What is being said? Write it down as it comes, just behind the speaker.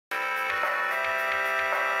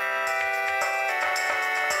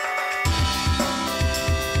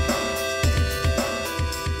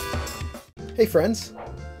Hey friends,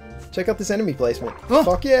 check out this enemy placement. Oh.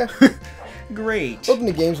 Fuck yeah. Great. Welcome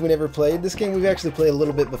to Games We Never Played. This game we've actually played a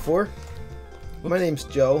little bit before. My name's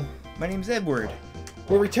Joe. My name's Edward.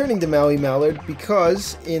 We're returning to Maui Mallard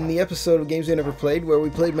because in the episode of Games We Never Played, where we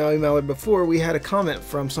played Maui Mallard before, we had a comment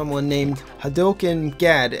from someone named Hadoken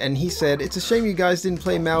Gad, and he said, "It's a shame you guys didn't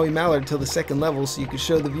play Maui Mallard till the second level so you could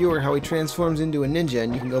show the viewer how he transforms into a ninja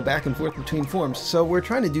and you can go back and forth between forms." So we're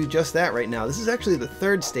trying to do just that right now. This is actually the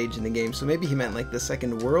third stage in the game, so maybe he meant like the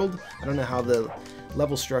second world. I don't know how the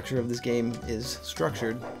level structure of this game is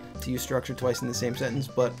structured, to use structure twice in the same sentence,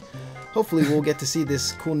 but hopefully we'll get to see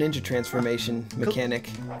this cool ninja transformation mechanic.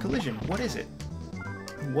 Collision, what is it?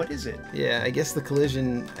 What is it? Yeah, I guess the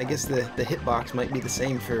collision, I guess the hitbox might be the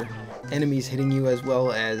same for enemies hitting you as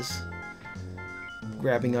well as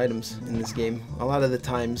grabbing items in this game. A lot of the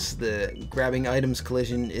times the grabbing items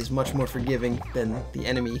collision is much more forgiving than the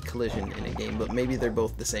enemy collision in a game, but maybe they're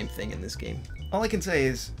both the same thing in this game. All I can say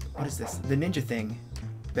is, what is this? The ninja thing.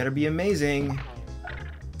 Better be amazing.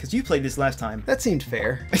 Because you played this last time. That seemed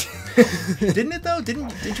fair. Didn't it though?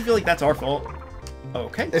 Didn't you feel like that's our fault?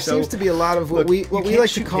 Okay. There seems to be a lot of what we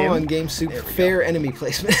like to call on Game Soup fair enemy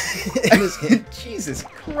placement in this game. Jesus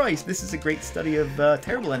Christ, this is a great study of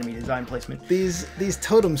terrible enemy design placement. These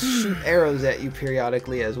totems shoot arrows at you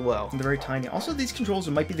periodically as well. And they're very tiny. Also, these controls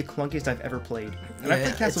might be the clunkiest I've ever played. And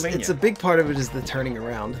I've played Castlevania. It's a big part of it is the turning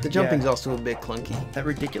around. The jumping's also a bit clunky. That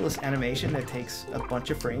ridiculous animation that takes a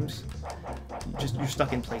bunch of frames. You're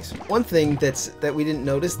stuck in place. One thing that we didn't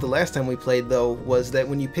notice the last time we played though was that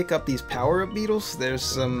when you pick up these power-up beetles, there's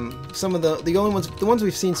some of the ones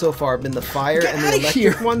we've seen so far have been the fire and the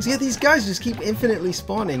electric ones. Yeah, these guys just keep infinitely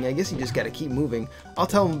spawning. I guess you just got to keep moving. I'll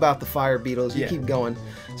tell them about the fire beetles. You keep going.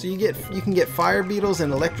 So you can get fire beetles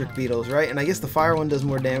and electric beetles, right? And I guess the fire one does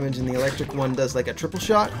more damage and the electric one does like a triple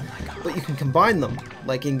shot. Oh my God. But you can combine them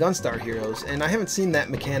like in Gunstar Heroes, and I haven't seen that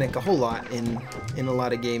mechanic a whole lot in a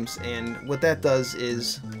lot of games. And what that does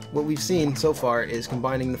is, what we've seen so far is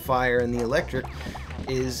combining the fire and the electric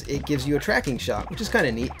is it gives you a tracking shot, which is kind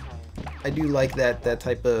of neat. I do like that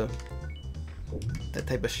type of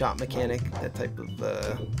shot mechanic, that type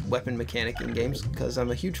of weapon mechanic in games, because I'm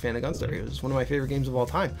a huge fan of Gunstar Heroes. It's one of my favorite games of all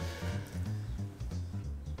time.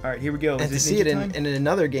 All right, here we go. And to see it in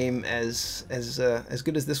another game as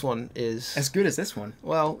good as this one is. As good as this one?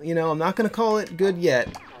 Well, you know, I'm not going to call it good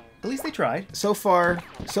yet. At least they tried. So far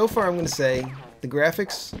I'm going to say the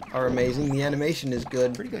graphics are amazing. The animation is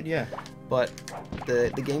good. Pretty good, yeah. But the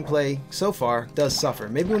gameplay so far does suffer.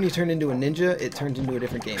 Maybe when you turn into a ninja, it turns into a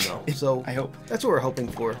different game though. So I hope. That's what we're hoping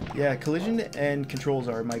for. Yeah, collision and controls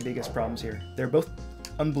are my biggest problems here. They're both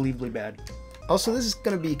unbelievably bad. Also, this is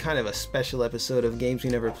going to be kind of a special episode of Games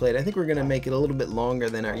We Never Played. I think we're going to make it a little bit longer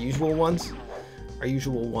than our usual ones. Our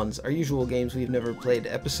usual Games We've Never Played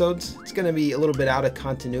episodes. It's going to be a little bit out of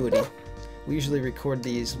continuity. We usually record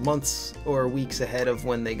these months or weeks ahead of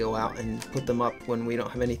when they go out and put them up when we don't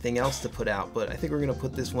have anything else to put out, but I think we're going to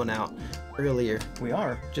put this one out earlier. We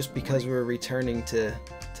are. Just because we're returning to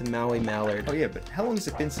Maui Mallard. Oh yeah, but how long has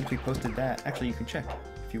it been since we posted that? Actually, you can check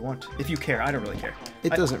if you want. If you care, I don't really care.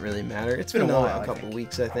 It doesn't really matter. It's been a while, a couple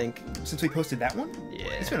weeks, I think. Since we posted that one? Yeah.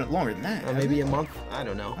 It's been longer than that. Maybe a month? I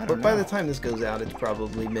don't know. But by the time this goes out, it's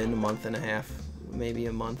probably been a month and a half. Maybe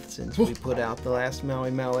a month since we put out the last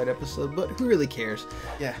Maui Mallard episode, but who really cares?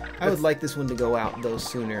 Yeah. I would like this one to go out, though,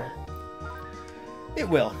 sooner. It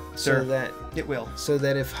will, sir. It will. So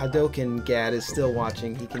that if Hadoken Gad is still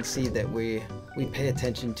watching, he can see that we pay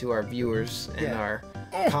attention to our viewers and our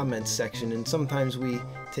comments section, and sometimes we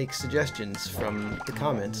take suggestions from the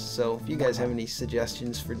comments. So if you guys have any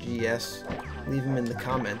suggestions for GS, leave them in the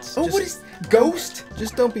comments. Oh, what is Ghost?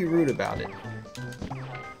 Just don't be rude about it.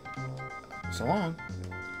 So long.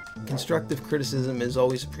 Constructive criticism is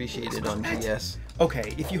always appreciated on GS.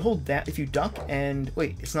 Okay, if you hold that, if you duck and...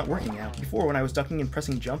 Wait, it's not working now. Before, when I was ducking and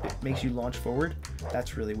pressing jump, it makes you launch forward.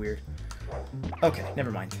 That's really weird. Okay,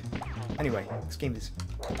 never mind. Anyway, this game is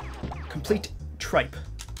complete tripe,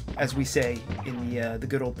 as we say in the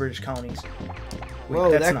good old British colonies. Wait,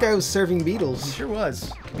 whoa, that guy was serving beetles. He sure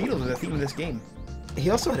was. Beetles was the theme of this game. He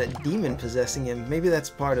also had a demon possessing him. Maybe that's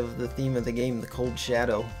part of the theme of the game, the Cold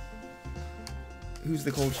Shadow. Who's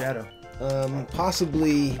the Cold Shadow?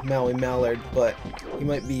 Possibly Maui Mallard, but he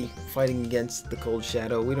might be fighting against the Cold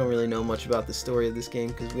Shadow. We don't really know much about the story of this game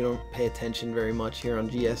because we don't pay attention very much here on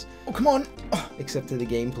GS. Oh, come on! Except to the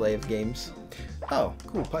gameplay of games. Oh.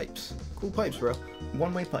 Cool pipes. Cool pipes, bro.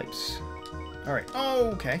 One-way pipes. Alright.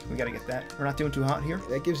 Oh, okay. We gotta get that. We're not doing too hot here.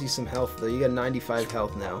 That gives you some health, though. You got 95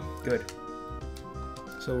 health now. Good.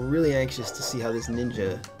 So we're really anxious to see how this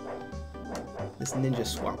ninja this ninja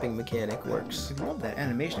swapping mechanic works. I love that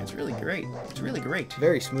animation. It's really great. It's really great.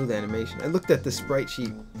 Very smooth animation. I looked at the sprite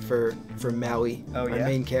sheet for Maui, Oh, my yeah?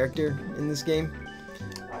 main character in this game.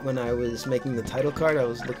 When I was making the title card, I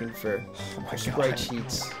was looking for my sprite God.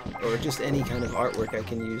 sheets or just any kind of artwork I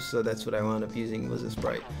can use. So that's what I wound up using was a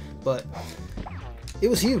sprite. But it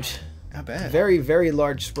was huge. Not bad. Very, very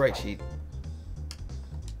large sprite sheet.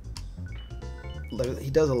 He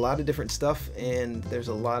does a lot of different stuff, and there's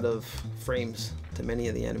a lot of frames to many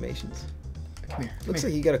of the animations. Come here. Looks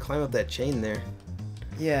like you gotta climb up that chain there.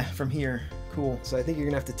 Yeah, from here. Cool. So I think you're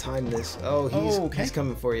gonna have to time this. Oh, he's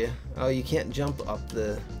coming for you. Oh, you can't jump up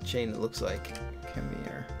the chain, it looks like. Come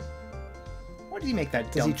here. Why did he make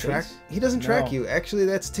that Does dumb he track? face? He doesn't track No. you. Actually,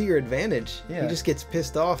 that's to your advantage. Yeah. He just gets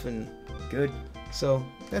pissed off, and Good. so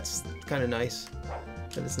that's kind of nice.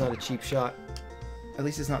 That it's not a cheap shot. At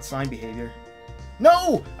least it's not sign behavior.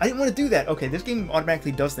 No! I didn't want to do that. Okay, this game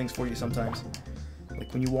automatically does things for you sometimes.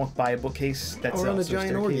 Like when you walk by a bookcase that's we're on a also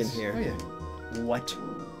giant organ staircase. here. Oh, yeah. What?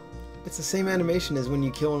 It's the same animation as when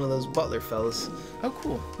you kill one of those butler fellas. Oh,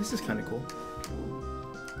 cool. This is kind of cool.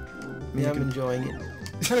 Yeah, I'm enjoying it.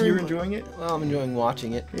 You're enjoying it? Well, I'm enjoying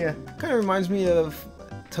watching it. Yeah. Kind of reminds me of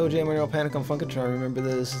Toe Jam and Earl Panic on Funkatron. Remember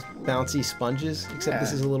those bouncy sponges? Except this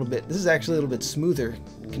Yeah. is a little bit. This is actually a little bit smoother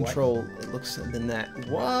control. It looks than that.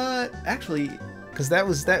 What? Actually, Because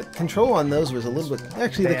that control on those was a little bit.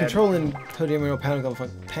 Actually, the Bad. control in Toe Jam and Earl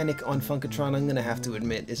Panic on Funkatron, I'm gonna have to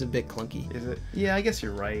admit, is a bit clunky. is it? Yeah, I guess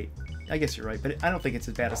you're right. But I don't think it's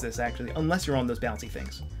as bad as this, actually. Unless you're on those bouncy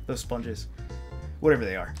things. Those sponges. Whatever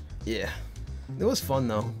they are. Yeah. It was fun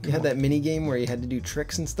though. You had that mini game where you had to do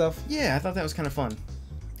tricks and stuff. Yeah, I thought that was kind of fun.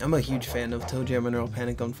 I'm a huge fan of Toe Jam and Earl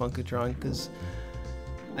Panic on Funkatron because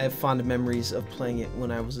I have fond memories of playing it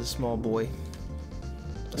when I was a small boy.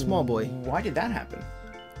 A small boy. Why did that happen?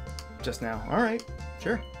 Just now. Alright,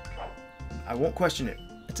 sure. I won't question it.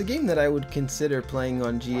 It's a game that I would consider playing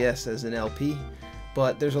on GS as an LP,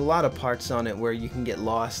 but there's a lot of parts on it where you can get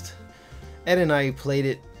lost. Ed and I played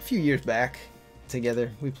it a few years back together.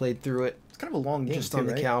 We played through it It's kind of a long game, just too, on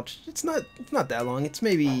the right? couch. It's not that long. It's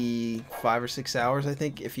maybe 5 or 6 hours, I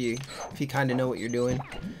think, if you kind of know what you're doing.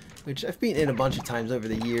 Which I've beaten it a bunch of times over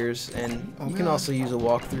the years, and you can God. also use a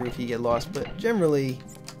walkthrough if you get lost, but generally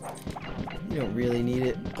you don't really need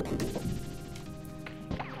it.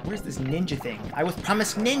 Where's this ninja thing? I was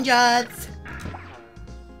promised ninjas!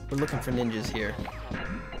 We're looking for ninjas here.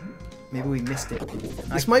 Maybe we missed it.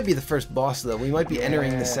 This might be the first boss, though. We might be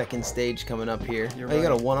entering Yeah. the second stage coming up here. You're Oh, you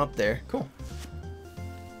got a right. 1-up there. Cool.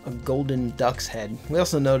 A golden duck's head. We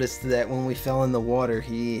also noticed that when we fell in the water,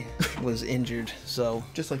 he was injured, so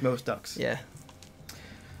Just like most ducks. yeah.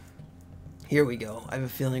 Here we go. I have a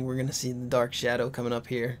feeling we're going to see the dark shadow coming up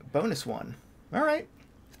here. Bonus one. Alright.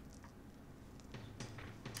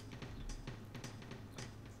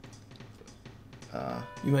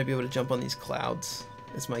 You might be able to jump on these clouds.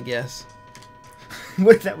 That's my guess.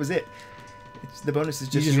 What if that was it? The bonus is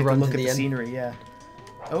just, just you get run to look to at the the end. scenery, yeah.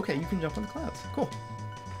 Okay, you can jump on the clouds. Cool.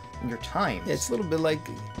 And your times. Yeah, it's a little bit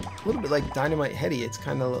like Dynamite Heady. It's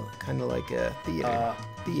kind of like a theater.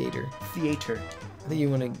 Theater. Theater. I think you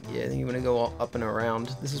want to go all up and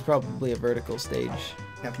around. This is probably a vertical stage.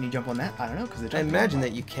 Now, can you jump on that? I don't know, because the I jump. imagine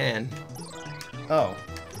that you can. Oh,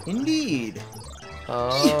 indeed.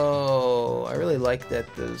 Oh, I really like that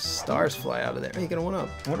those stars fly out of there. Hey, you got a 1-up.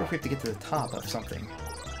 I wonder if we have to get to the top of something.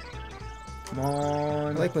 Come I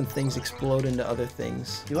on. like when things explode into other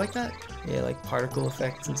things. You like that? Yeah, like particle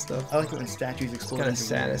effects and stuff. I like it when statues explode. Kind of into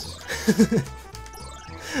saddest.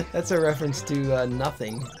 That's a reference to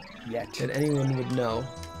nothing windows. Yet. that anyone would know.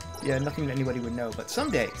 Yeah, nothing that anybody would know, but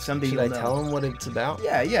someday Should you'll I know. tell them what it's about?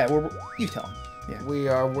 Yeah, you tell them. Yeah, We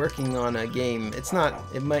are working on a game. It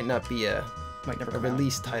might not be a might never a come out.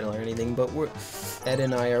 release title or anything, but Ed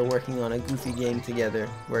and I are working on a goofy game together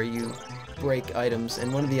where you break items,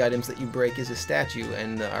 and one of the items that you break is a statue,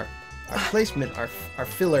 and our placement, our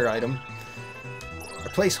filler item, our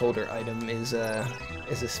placeholder item is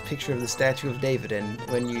this picture of the statue of David, and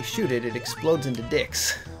when you shoot it, it explodes into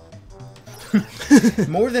dicks.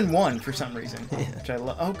 More than one for some reason, Yeah. which I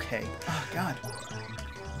love. Okay. Oh God.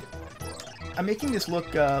 I'm making this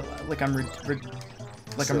look like I'm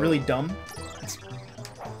I'm really dumb.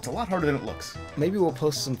 It's a lot harder than it looks. Maybe we'll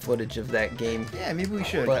post some footage of that game, Yeah, maybe we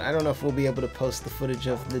should. but I don't know if we'll be able to post the footage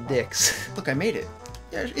of the dicks. Look, I made it.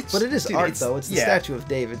 Yeah, it's. But it is dude, art, though. It's the yeah. statue of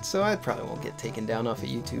David, so I probably won't get taken down off of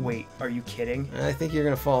YouTube. Wait, are you kidding? I think you're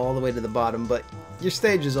going to fall all the way to the bottom, but your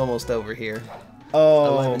stage is almost over here.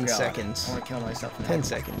 Oh, 11 God. seconds. I want to kill myself now. 10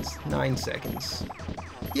 seconds. 9 seconds.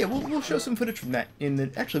 Yeah, we'll show some footage from that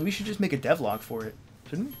Actually, we should just make a devlog for it,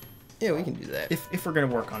 shouldn't we? Yeah, we can do that. If we're gonna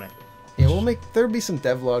work on it. Yeah, there'll be some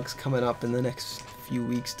devlogs coming up in the next few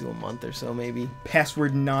weeks to a month or so, maybe.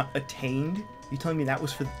 Password not attained? You telling me that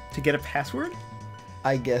was to get a password?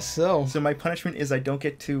 I guess so. So my punishment is I don't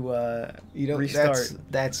get to restart.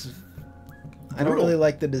 That's I don't really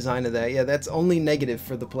like the design of that. Yeah, that's only negative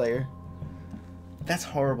for the player. That's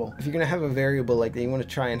horrible. If you're gonna have a variable like that, you want to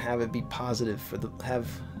try and have it be positive for the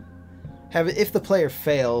have it. If the player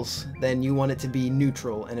fails, then you want it to be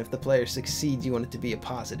neutral, and if the player succeeds, you want it to be a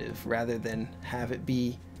positive, rather than have it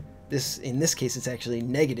be this. In this case, it's actually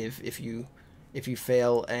negative if you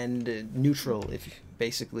fail, and neutral if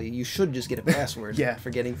basically you should just get a password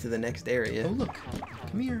for getting to the next area. Oh look,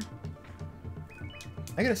 come here.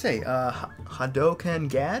 I gotta say, Hadoken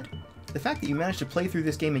Gad, the fact that you managed to play through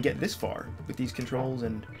this game and get this far with these controls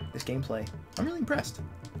and this gameplay, I'm really impressed.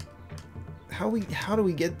 How do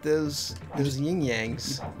we get those yin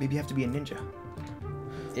yangs? Maybe you have to be a ninja.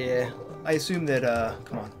 Yeah. I assume that.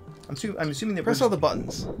 Come on. I'm assuming that. Press all the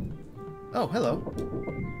buttons. Oh, hello.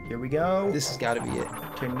 Here we go. This has got to be it.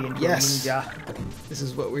 Turn me into a Yes. ninja. This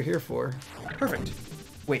is what we're here for. Perfect.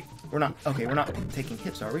 Wait, we're not. Okay, we're not taking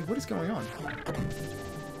hits, are we? What is going on?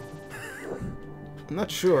 I'm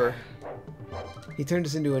not sure. He turned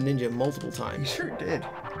us into a ninja multiple You times. sure did.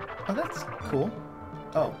 Oh, that's cool.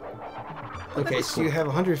 Oh. Okay, so cool. you have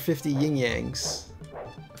 150 yin yangs.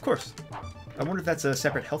 Of course. I wonder if that's a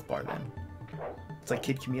separate health bar then. It's like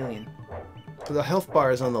Kid Chameleon. The health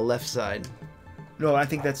bar is on the left side. No, I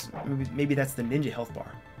think that's maybe that's the ninja health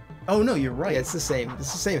bar. Oh no, you're right. Yeah, it's the same.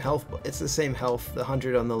 It's the same health. It's the same health. The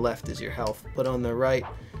 100 on the left is your health, but on the right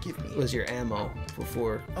was your ammo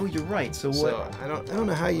before. Oh, you're right. So what? So I don't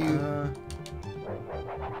know how you.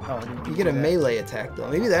 You get a that. melee attack though.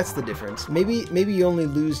 Maybe that's the difference. Maybe you only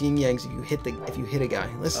lose yin yangs if you hit a guy.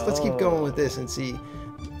 Let's keep going with this and see.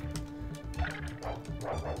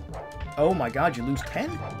 Oh my God, you lose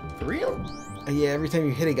 10? For real? Yeah, every time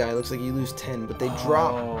you hit a guy, it looks like you lose 10, but they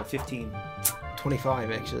drop. Oh, 15.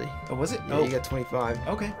 25 actually. Oh, was it? Yeah, oh, you got 25.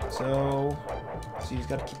 Okay, so you just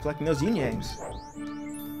got to keep collecting those yin yangs.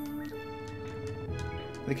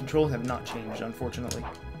 The controls have not changed, unfortunately.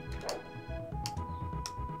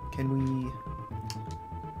 Can we?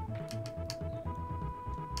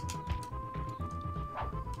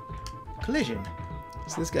 Collision.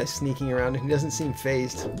 So this guy's sneaking around and he doesn't seem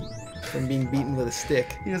phased from being beaten with a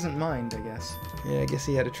stick. He doesn't mind, I guess. Yeah, I guess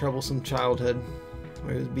he had a troublesome childhood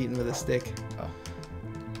where he was beaten with a stick.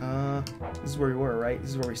 Oh. This is where we were, right? This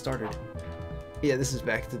is where we started. Yeah, this is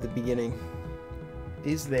back to the beginning.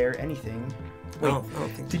 Is there anything? Wait, I don't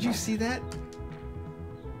think did you see that?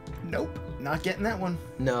 Nope, not getting that one.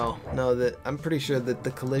 No, I'm pretty sure that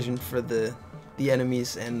the collision for the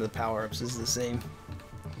enemies and the power-ups is the same.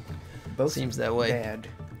 Both seems that way. Bad.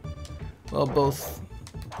 Well, both.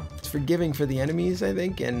 It's forgiving for the enemies, I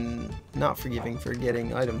think, and not forgiving for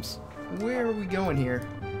getting items. Where are we going here?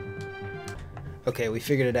 Okay, we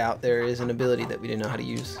figured it out. There is an ability that we didn't know how to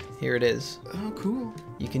use. Here it is. Oh, cool.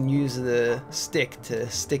 You can use the stick to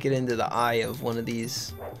stick it into the eye of one of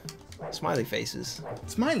these smiley faces.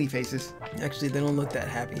 Smiley faces? Actually, they don't look that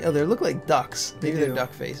happy. Oh, they look like ducks. Maybe they're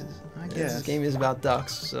duck faces. I guess. This game is about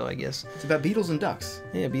ducks, so I guess. It's about beetles and ducks.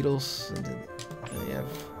 Yeah, beetles. Yeah.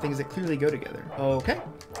 Things that clearly go together. Okay.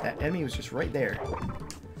 That enemy was just right there.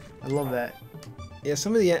 I love that. Yeah,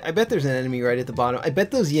 some of the... I bet there's an enemy right at the bottom. I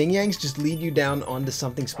bet those yin-yangs just lead you down onto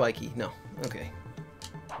something spiky. No. Okay.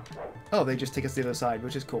 Oh, they just take us to the other side,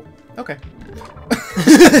 which is cool. Okay.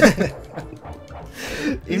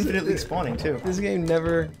 Infinitely spawning, too. This game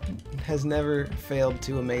has never failed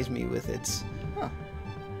to amaze me with its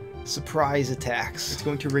surprise attacks. It's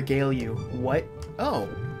going to regale you. What? Oh.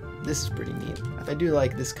 This is pretty neat. I do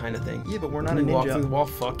like this kind of thing. Yeah, but we're not a ninja. Walk through the wall,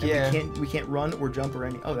 fuck yeah. We can't run or jump or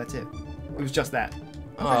any... Oh, that's it. It was just that. Okay.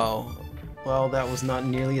 Oh. Well, that was not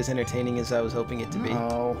nearly as entertaining as I was hoping it to be.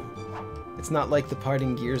 Oh. It's not like the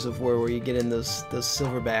parting Gears of War where you get in those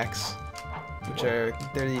silverbacks, which they're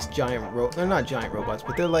these giant they're not giant robots,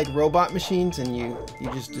 but they're like robot machines, and you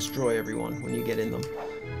just destroy everyone when you get in them.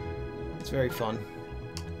 It's very fun.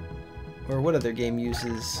 Or what other game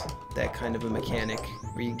uses that kind of a mechanic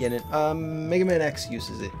where you get it? Mega Man X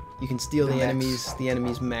uses it. You can steal the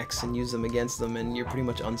enemies' mechs and use them against them, and you're pretty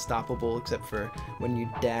much unstoppable except for when you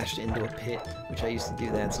dash into a pit, which I used to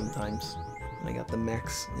do that sometimes. I got the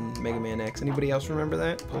mechs in Mega Man X. Anybody else remember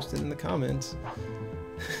that? Post it in the comments.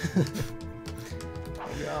 Oh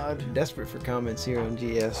God. Desperate for comments here on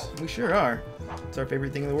GS. We sure are. It's our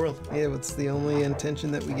favorite thing in the world. Yeah, it's the only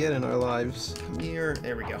attention that we get in our lives. Come here.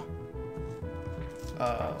 There we go.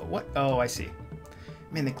 What? Oh, I see.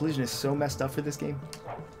 Man, the collision is so messed up for this game.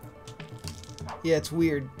 Yeah, it's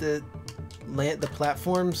weird. the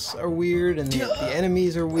platforms are weird, and the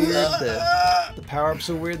enemies are weird. The power-ups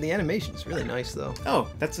are weird. The animation is really nice, though. Oh,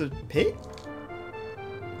 that's a pit?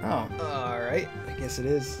 Oh. Alright, I guess it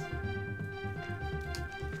is.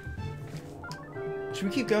 Should we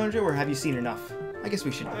keep going, Joe, or have you seen enough? I guess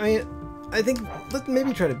we should. I think let's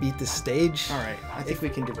maybe try to beat this stage. Alright, I think we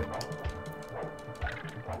can do it.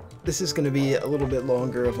 This is going to be a little bit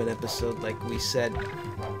longer of an episode, like we said.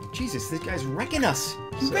 Jesus, this guy's wrecking us.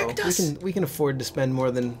 He wrecked us. We can afford to spend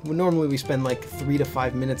more than... Normally we spend like 3 to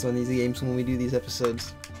 5 minutes on these games when we do these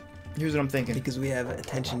episodes. Here's what I'm thinking. Because we have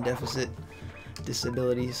attention deficit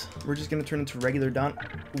disabilities. We're just going to turn into regular Don...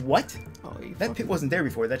 What? Oh, that pit wasn't there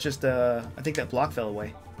before. That's just, I think that block fell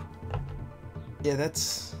away. Yeah,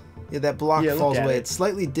 that's... Yeah, that block falls away. It's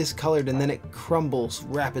slightly discolored and then it crumbles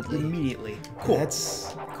rapidly. Immediately. Cool.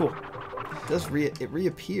 That's... Cool. It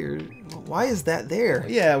reappeared. Why is that there?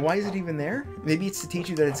 Yeah, why is it even there? Maybe it's to teach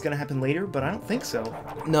you that it's going to happen later, but I don't think so.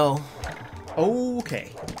 No.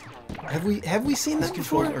 Okay. Have we seen this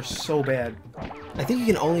before? These controls are so bad. I think you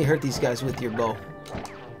can only hurt these guys with your bow.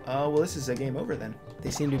 Well, this is a game over then. They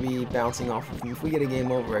seem to be bouncing off of them. If we get a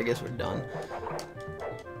game over, I guess we're done.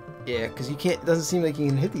 Yeah, because you can't. It doesn't seem like you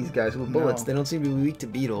can hit these guys with bullets. No. They don't seem to be weak to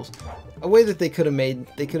beetles. A way that they could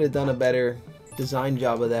have done a better design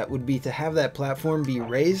job of that would be to have that platform be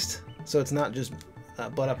raised, so it's not just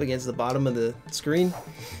butt up against the bottom of the screen.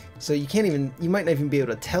 So you might not even be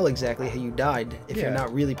able to tell exactly how you died if you're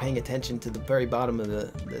not really paying attention to the very bottom of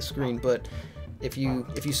the screen. But if you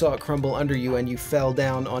saw it crumble under you and you fell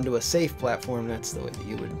down onto a safe platform, that's the way that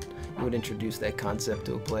you would introduce that concept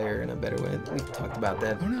to a player in a better way. We've talked about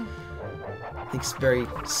that. Oh no. I think it's very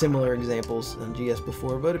similar examples on GS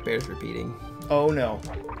before, but it bears repeating. Oh no.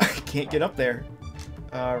 I can't get up there.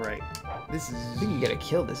 Alright. This is... I think you gotta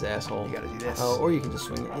kill this asshole. You gotta do this. Oh, or you can just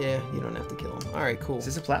swing it. Yeah, you don't have to kill him. Alright, cool. Is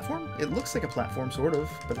this a platform? It looks like a platform, sort of,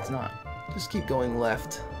 but it's not. Just keep going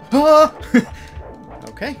left. Ah!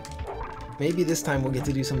 Okay. Maybe this time we'll get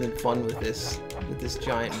to do something fun with this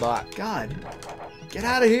giant bot. God. Get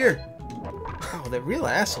out of here! Oh, they're real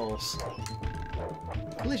assholes.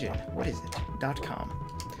 Collision. What is it? .com.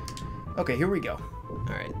 Okay, here we go.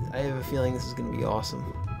 Alright, I have a feeling this is gonna be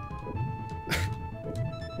awesome.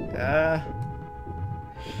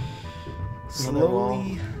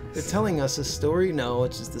 Slowly. They're telling us a story? No,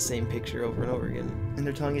 it's just the same picture over and over again. And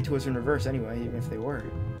they're telling it to us in reverse anyway, even if they were.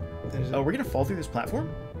 Oh, we're gonna fall through this platform?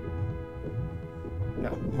 No.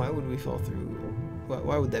 Why would we fall through?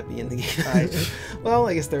 Why would that be in the game? Well,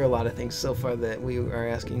 I guess there are a lot of things so far that we are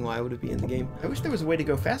asking why would it be in the game. I wish there was a way to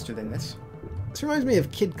go faster than this. This reminds me of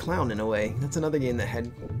Kid Clown in a way. That's another game that had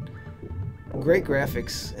great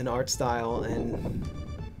graphics and art style, and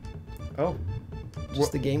oh,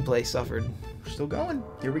 just the gameplay suffered. We're still going.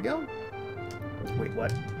 Here we go. Wait,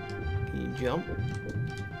 what? Can you jump?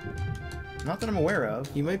 Not that I'm aware of.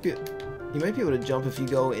 You might be able to jump if you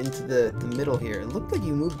go into the middle here. It looked like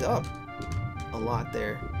you moved up a lot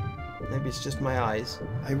there. Maybe it's just my eyes.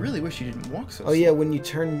 I really wish you didn't walk so slow. Oh yeah, when you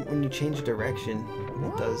change direction,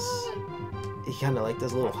 what? It kind of like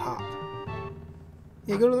does a little hop.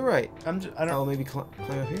 Yeah, go to the right. I don't. Oh, maybe climb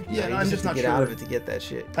up here. Yeah, no, I'm just not sure. Get out of it to get that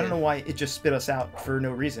shit. I don't know why it just spit us out for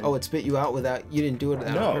no reason. Oh, it spit you out without you didn't do it.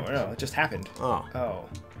 No, it just happened. Oh. Oh.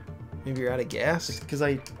 Maybe you're out of gas. Because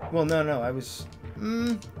I was.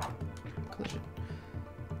 Collision.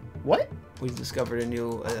 What? We discovered a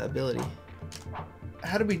new ability.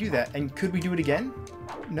 How did we do that? And could we do it again?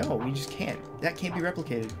 No, we just can't. That can't be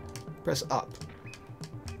replicated. Press up.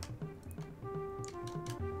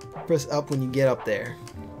 Press up when you get up there.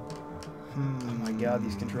 Oh my god,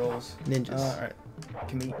 these controls. Ninjas. Alright.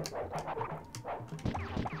 Can we...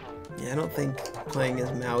 Yeah, I don't think playing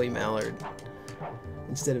as Maui Mallard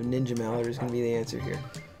instead of Ninja Mallard is going to be the answer here.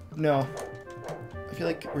 No. I feel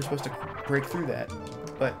like we're supposed to break through that.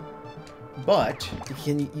 But...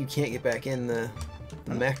 You can't get back in the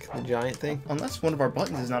mech, the giant thing? Unless one of our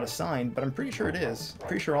buttons is not assigned, but I'm pretty sure it is.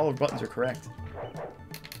 Pretty sure all our buttons are correct.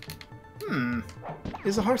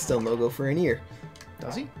 There's a Hearthstone logo for an ear.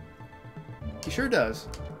 Does he? He sure does.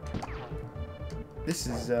 This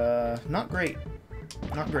is, not great.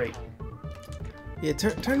 Not great. Yeah,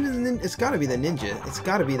 turn to the ninja. It's gotta be the ninja. It's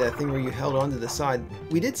gotta be that thing where you held onto the side.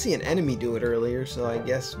 We did see an enemy do it earlier, so I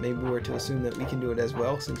guess maybe we're to assume that we can do it as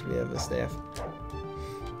well since we have a staff.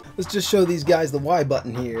 Let's just show these guys the Y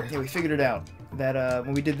button here. Yeah, we figured it out. That,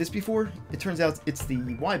 when we did this before, it turns out it's the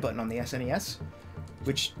Y button on the SNES,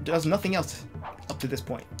 which does nothing else up to this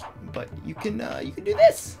point. But you can do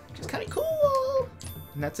this, which is kind of cool.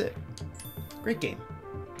 And that's it. Great game.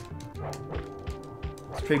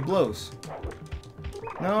 Let's trade blows.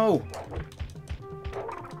 No.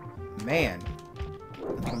 man.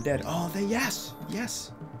 I think I'm dead. Oh, yes!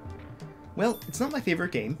 Yes! Well, it's not my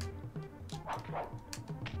favorite game.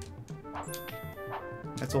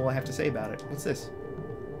 That's all I have to say about it. What's this?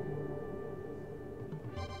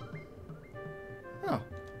 Oh.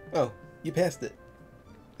 Oh, you passed it.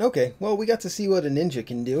 Okay, well, we got to see what a ninja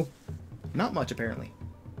can do. Not much, apparently.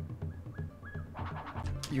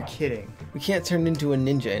 You're kidding. We can't turn into a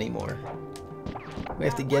ninja anymore. We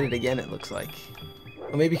have to get it again, it looks like.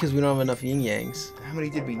 Or maybe because we don't have enough yin-yangs. How many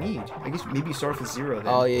did we need? I guess maybe you start off with 0 then.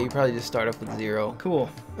 Oh, yeah, you probably just start off with 0. Cool.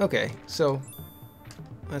 Okay, so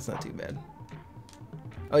that's not too bad.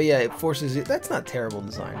 Oh, yeah, it forces you... That's not terrible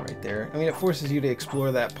design right there. I mean, it forces you to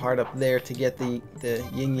explore that part up there to get the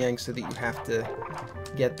yin-yang so that you have to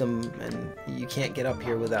get them, and you can't get up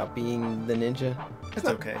here without being the ninja. That's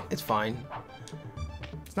okay. It's fine.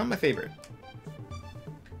 It's not my favorite.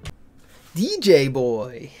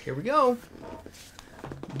 DJBoy. Here we go.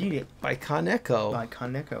 Need it. By Kaneko. By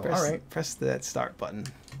Kaneko. Press, All right. Press that start button.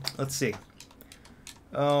 Let's see.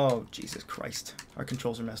 Oh, Jesus Christ. Our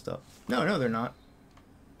controls are messed up. No, they're not.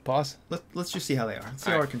 Pause. Let's just see how they are. Let's see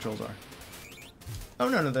All how right. our controls are. Oh,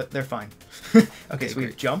 no, they're fine. Okay, so we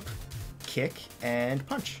have jump, kick, and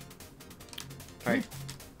punch. All right.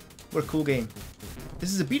 What a cool game.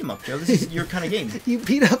 This is a beat 'em up, Joe. This is your kind of game. You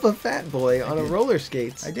beat up a fat boy on a roller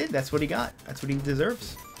skates. I did. That's what he got. That's what he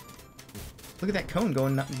deserves. Look at that cone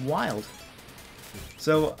going wild.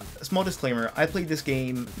 So, a small disclaimer. I played this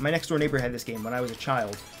game. My next door neighbor had this game when I was a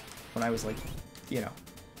child. When I was like,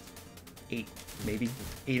 8, maybe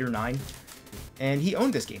 8 or 9. And he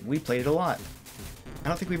owned this game. We played it a lot. I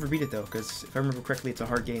don't think we ever beat it though, because if I remember correctly, it's a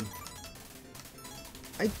hard game.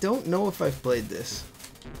 I don't know if I've played this.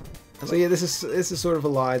 So yeah, this is sort of a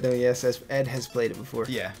lie though. Yes, as Ed has played it before.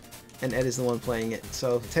 Yeah. And Ed is the one playing it.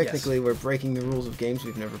 So technically, we're breaking the rules of games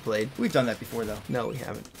we've never played. We've done that before though. No, we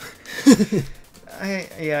haven't. I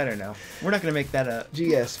don't know. We're not gonna make that a.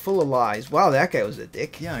 GS, full of lies. Wow, that guy was a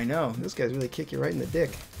dick. Yeah, I know. Those guys really kick you right in the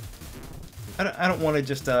dick. I don't want to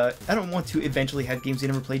just I don't want to eventually have games we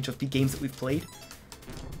never played just be games that we've played.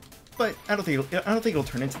 But I don't think it'll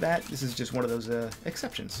turn into that. This is just one of those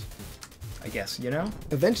exceptions, I guess.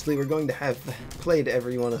 Eventually, we're going to have played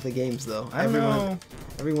every one of the games, though. I don't know.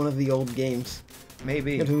 Every one of the old games.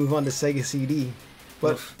 Maybe. We have to move on to Sega CD,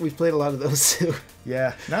 but we've played a lot of those too.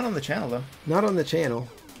 Yeah, not on the channel though. Not on the channel,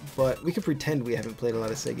 but we could pretend we haven't played a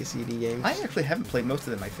lot of Sega CD games. I actually haven't played most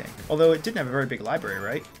of them, I think. Although it didn't have a very big library,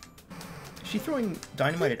 right? Is she throwing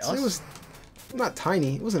dynamite at us? It was not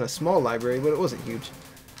tiny. It wasn't a small library, but it wasn't huge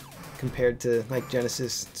compared to like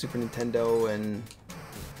Genesis, Super Nintendo, and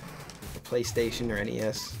the PlayStation or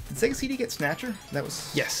NES. Did Sega CD get Snatcher? That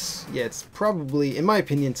was... Yes. Yeah, it's probably, in my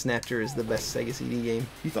opinion, Snatcher is the best Sega CD game.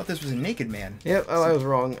 You thought this was a Naked Man. Yep, oh, I was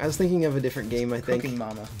wrong. I was thinking of a different game, I think. Cooking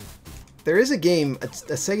Mama. There is a game, a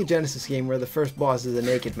Sega Genesis game, where the first boss is a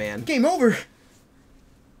naked man. Game over!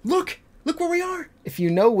 Look! Look where we are! If you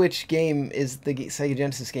know which game is the Sega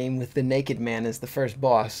Genesis game with the naked man as the first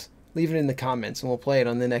boss, leave it in the comments and we'll play it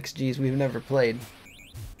on the next G's we've never played.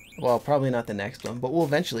 Well, probably not the next one, but we'll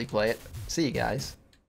eventually play it. See you guys.